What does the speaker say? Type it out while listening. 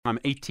I'm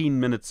 18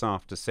 minutes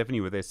after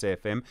 7 with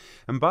SAFM.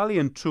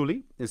 Mbali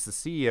Ntuli is the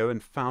CEO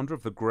and founder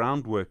of the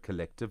Groundwork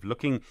Collective,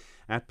 looking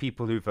at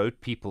people who vote,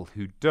 people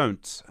who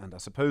don't, and I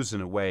suppose in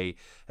a way,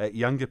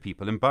 younger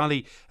people.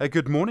 Mbali,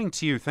 good morning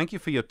to you. Thank you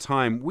for your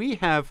time. We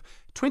have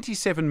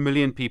 27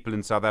 million people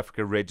in South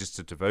Africa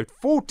registered to vote,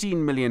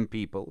 14 million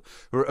people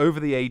who are over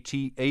the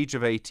age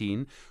of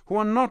 18 who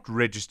are not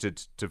registered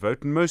to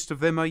vote, and most of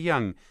them are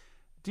young.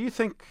 Do you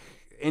think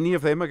any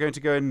of them are going to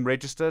go and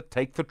register,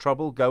 take the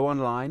trouble, go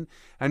online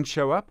and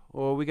show up?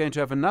 Or are we going to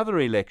have another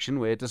election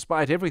where,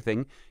 despite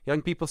everything,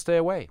 young people stay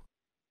away?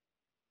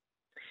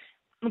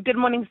 Good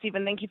morning,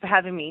 Stephen. Thank you for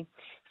having me.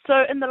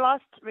 So in the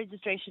last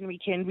registration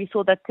weekend, we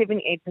saw that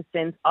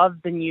 78% of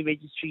the new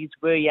registries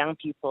were young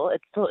people.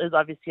 It still is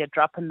obviously a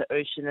drop in the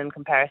ocean in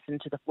comparison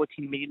to the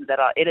 14 million that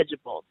are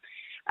eligible.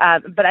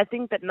 But I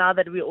think that now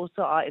that we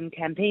also are in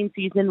campaign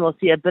season, we'll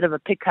see a bit of a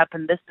pickup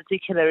in this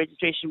particular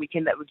registration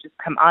weekend that we've just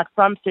come out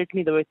from.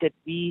 Certainly the work that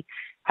we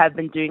have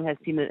been doing has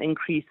seen an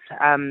increase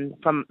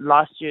from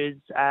last year's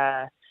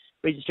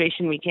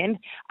registration weekend.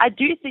 I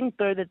do think,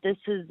 though, that this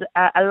is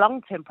a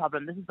long-term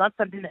problem. This is not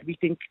something that we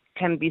think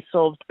can be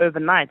solved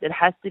overnight. It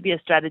has to be a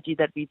strategy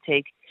that we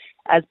take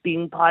as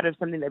being part of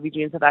something that we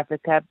do in South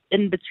Africa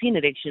in between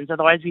elections.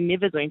 Otherwise, we're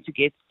never going to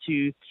get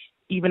to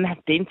even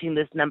denting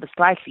this number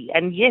slightly.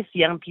 And yes,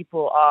 young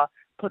people are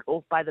put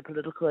off by the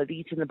political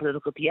elite and the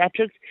political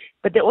theatrics,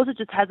 but there also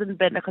just hasn't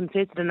been a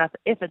concerted enough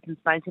effort since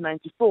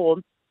 1994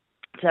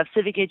 to have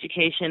civic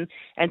education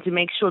and to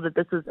make sure that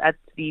this is at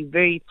the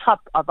very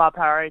top of our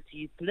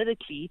priorities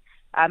politically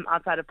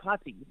outside of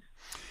parties.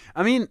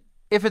 I mean,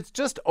 if it's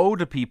just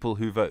older people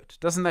who vote,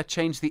 doesn't that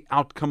change the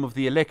outcome of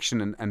the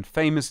election? And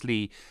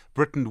famously,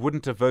 Britain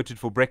wouldn't have voted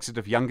for Brexit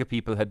if younger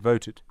people had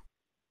voted.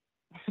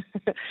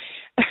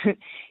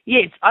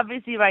 Yes,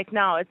 obviously right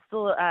now it's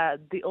still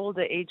the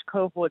older age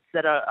cohorts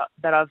that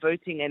are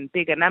voting in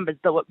bigger numbers.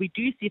 But what we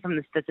do see from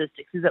the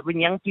statistics is that when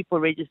young people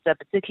register,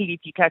 particularly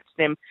if you catch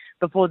them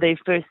before their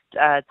first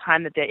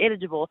time that they're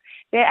eligible,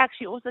 they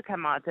actually also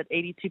come out at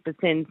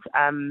 82%,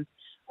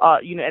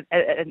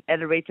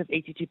 at a rate of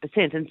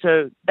 82%. And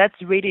so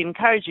that's really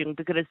encouraging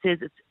because it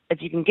says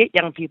if you can get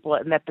young people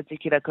in that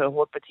particular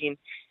cohort between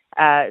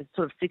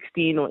sort of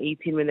 16 or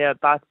 18 when they're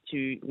about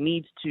to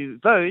need to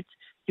vote,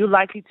 you're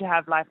likely to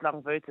have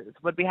lifelong voters.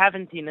 What we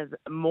haven't seen is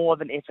more of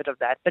an effort of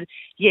that. But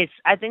yes,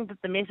 I think that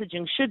the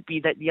messaging should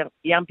be that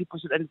young people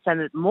should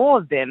understand that more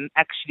of them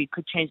actually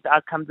could change the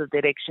outcomes of the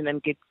election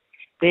and get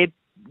their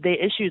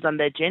issues on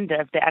the agenda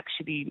if they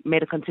actually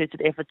made a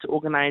concerted effort to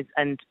organize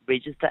and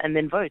register and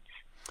then vote.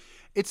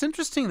 It's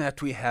interesting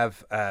that we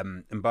have,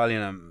 Mbali,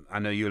 and I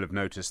know you'll have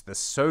noticed, there's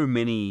so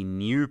many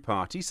new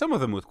parties, some of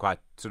them with quite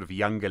sort of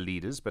younger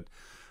leaders, but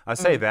I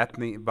say that,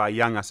 by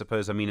young, I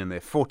suppose I mean in their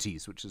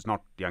 40s, which is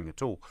not young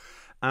at all.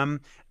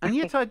 And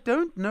yet I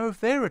don't know if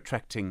they're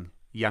attracting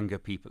younger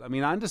people. I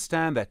mean, I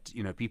understand that,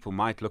 people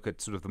might look at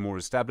sort of the more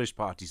established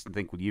parties and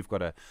think, well, you've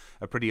got a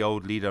pretty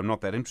old leader, I'm not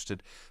that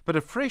interested. But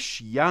a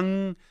fresh,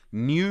 young,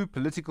 new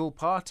political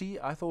party,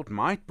 I thought,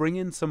 might bring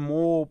in some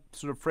more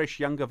sort of fresh,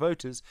 younger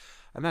voters.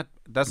 And that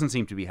doesn't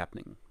seem to be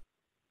happening.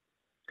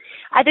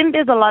 I think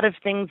there's a lot of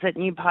things that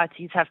new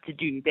parties have to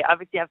do. They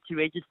obviously have to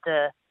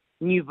register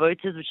new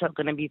voters, which are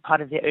going to be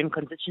part of their own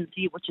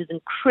constituency, which is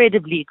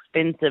incredibly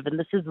expensive. And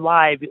this is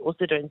why we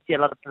also don't see a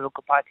lot of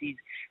political parties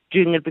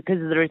doing it, because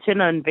the return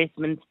on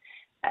investment,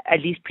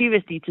 at least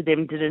previously to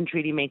them, didn't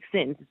really make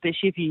sense,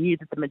 especially if you knew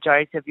that the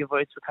majority of your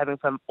votes were coming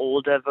from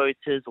older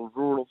voters or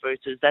rural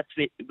voters. That's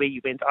where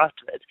you went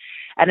after it.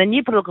 And a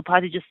new political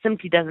party just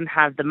simply doesn't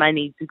have the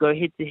money to go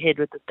head-to-head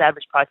with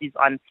established parties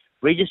on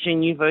registering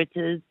new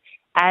voters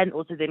and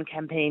also then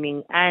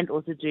campaigning and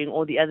also doing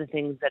all the other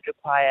things that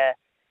require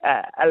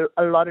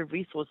a lot of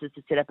resources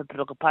to set up a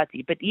political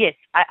party. But yes,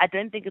 I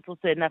don't think it's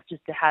also enough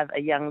just to have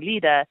a young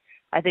leader.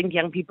 I think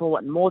young people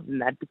want more than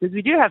that, because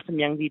we do have some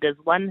young leaders,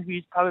 one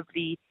who's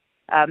probably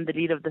the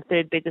leader of the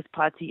third biggest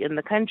party in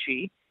the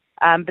country.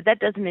 But that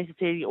doesn't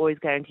necessarily always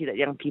guarantee that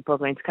young people are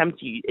going to come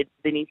to you.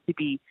 There needs to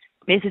be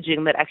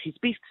messaging that actually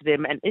speaks to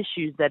them and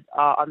issues that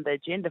are on the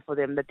agenda for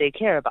them that they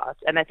care about.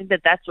 And I think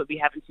that that's what we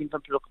haven't seen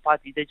from political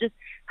parties. They just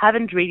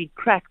haven't really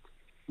cracked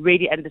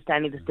really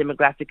understanding this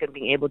demographic and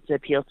being able to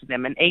appeal to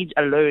them. And age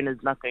alone is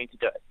not going to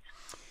do it.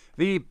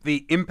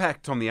 The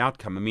impact on the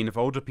outcome, I mean, if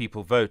older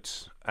people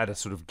vote, at a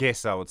sort of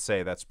guess, I would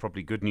say that's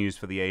probably good news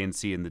for the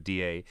ANC and the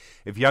DA.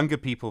 If younger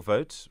people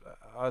vote,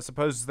 I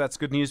suppose that's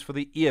good news for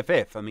the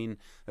EFF. I mean,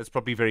 that's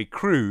probably very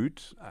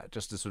crude,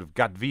 just a sort of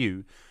gut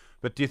view.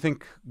 But do you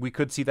think we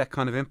could see that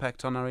kind of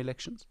impact on our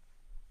elections?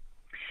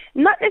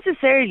 Not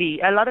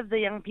necessarily. A lot of the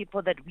young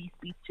people that we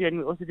speak to, and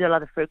we also do a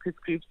lot of focus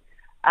groups,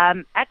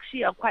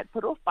 actually are quite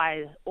put off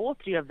by all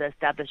three of the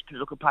established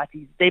political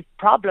parties. Their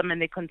problem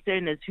and their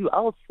concern is who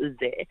else is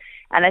there.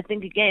 And I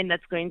think, again,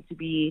 that's going to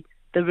be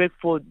the work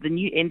for the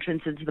new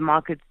entrants into the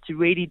markets to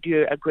really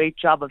do a great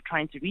job of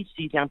trying to reach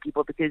these young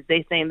people, because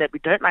they're saying that we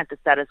don't like the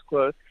status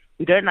quo,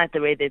 we don't like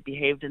the way they've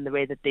behaved and the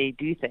way that they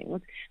do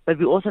things, but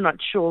we're also not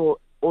sure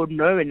or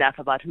know enough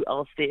about who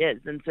else there is.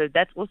 And so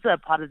that's also a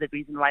part of the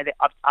reason why they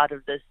opt out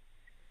of this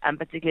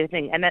particular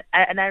thing. And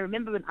I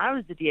remember when I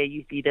was the DA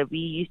youth leader, we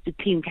used to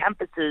clean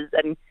campuses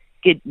and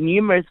get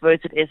numerous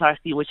votes at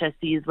SRC, which I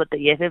see is what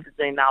the EFF is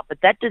doing now. But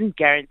that didn't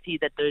guarantee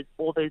that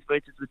all those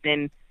voters would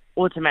then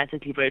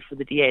automatically vote for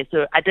the DA.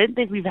 So I don't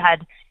think we've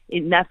had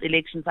enough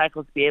election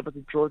cycles to be able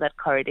to draw that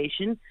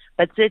correlation.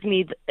 But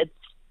certainly it's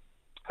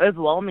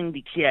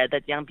overwhelmingly clear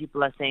that young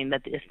people are saying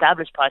that the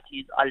established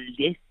parties are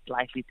less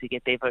likely to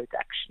get their votes,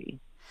 actually.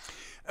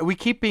 We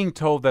keep being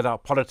told that our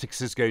politics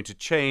is going to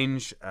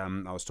change.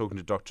 I was talking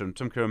to Dr.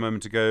 Mtumka a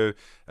moment ago,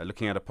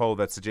 looking at a poll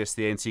that suggests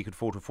the ANC could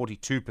fall to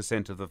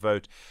 42% of the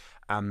vote.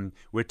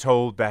 We're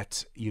told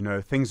that,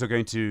 things are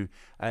going to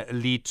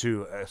lead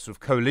to sort of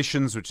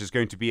coalitions, which is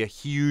going to be a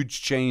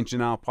huge change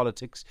in our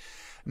politics.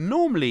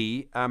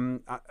 Normally,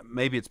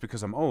 maybe it's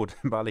because I'm old,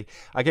 Mbali,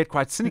 I get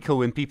quite cynical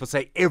when people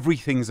say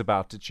everything's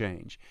about to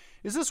change.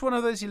 Is this one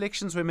of those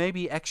elections where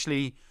maybe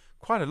actually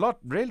quite a lot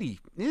really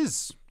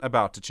is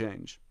about to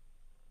change?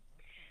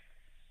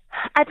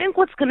 I think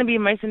what's going to be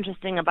most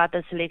interesting about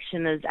this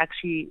election is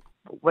actually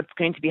what's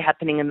going to be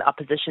happening in the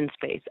opposition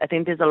space. I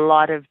think there's a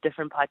lot of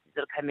different parties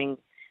that are coming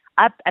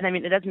up, and I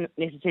mean, it doesn't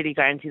necessarily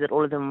guarantee that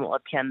all of them will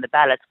appear on the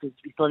ballots because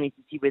we still need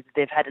to see whether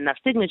they've had enough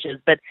signatures.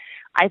 But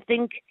I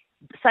think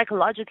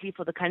psychologically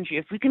for the country,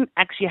 if we can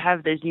actually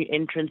have those new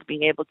entrants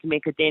being able to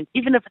make a dent,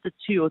 even if it's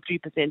a 2 or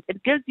 3%,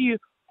 it gives you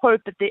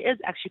hope that there is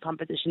actually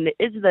competition.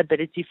 There is the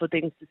ability for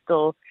things to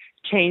still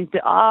change.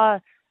 There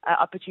are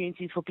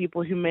opportunities for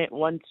people who may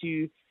want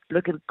to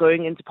look at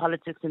going into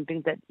politics and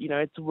think that,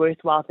 it's a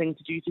worthwhile thing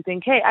to do, to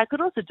think, hey, I could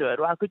also do it,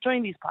 or I could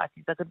join these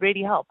parties. That could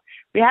really help.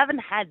 We haven't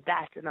had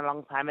that in a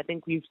long time. I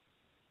think we've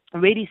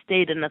really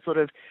stayed in a sort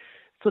of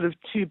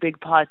 2 big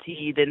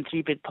party, then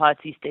 3 big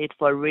party state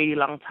for a really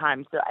long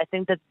time. So I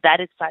think that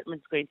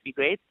excitement is going to be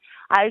great.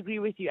 I agree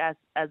with you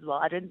as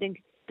well. I don't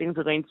think things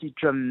are going to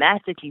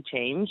dramatically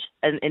change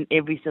in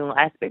every single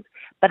aspect,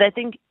 but I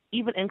think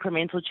even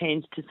incremental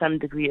change to some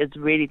degree is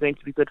really going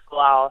to be good for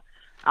our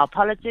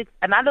politics,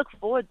 and I look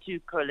forward to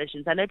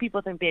coalitions. I know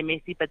people think they're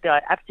messy, but they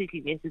are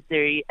absolutely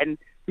necessary, and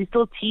we're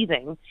still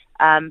teething.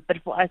 But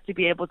for us to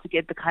be able to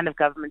get the kind of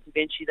government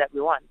eventually that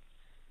we want.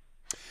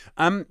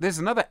 There's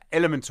another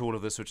element to all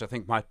of this which I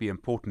think might be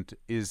important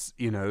is,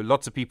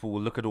 lots of people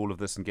will look at all of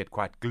this and get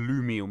quite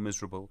gloomy or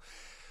miserable.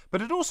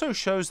 But it also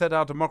shows that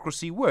our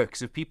democracy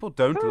works. If people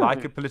don't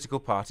like a political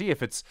party,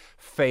 if it's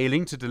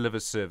failing to deliver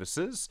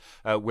services,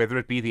 whether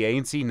it be the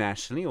ANC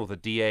nationally or the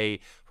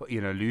DA,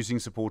 losing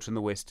support in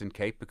the Western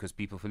Cape because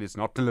people feel it's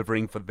not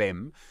delivering for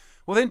them,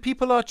 well, then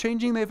people are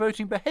changing their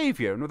voting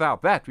behavior. And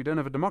without that, we don't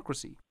have a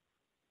democracy.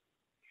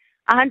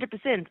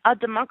 100%. Our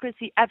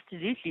democracy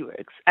absolutely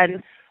works.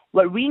 And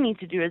what we need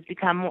to do is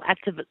become more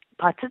active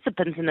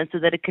participants in it so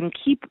that it can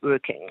keep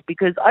working.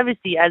 Because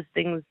obviously, as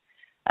things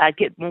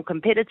get more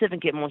competitive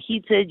and get more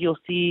heated, you'll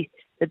see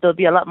that there'll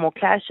be a lot more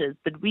clashes.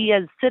 But we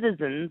as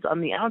citizens on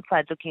the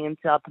outside looking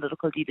into our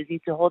political leaders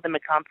need to hold them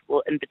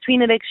accountable in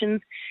between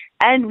elections,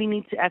 and we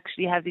need to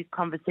actually have these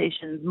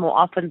conversations more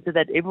often so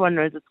that everyone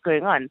knows what's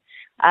going on.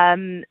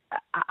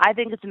 I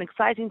think it's an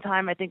exciting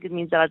time. I think it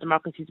means that our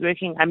democracy is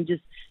working. I'm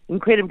just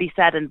incredibly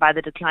saddened by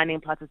the declining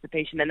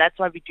participation, and that's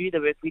why we do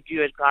the work we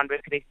do at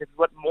Groundwork Collective. We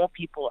want more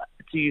people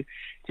to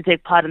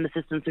take part in the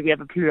system so we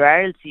have a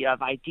plurality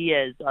of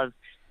ideas, of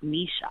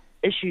niche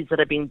issues that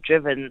are being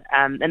driven,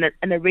 and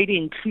a really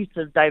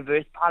inclusive,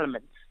 diverse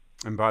parliament.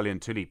 Mbali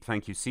Ntuli,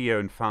 thank you,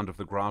 CEO and founder of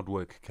the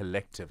Groundwork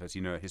Collective. As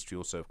you know, a history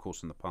also, of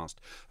course, in the past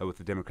with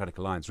the Democratic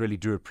Alliance. Really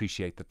do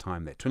appreciate the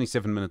time there.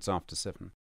 27 minutes after 7.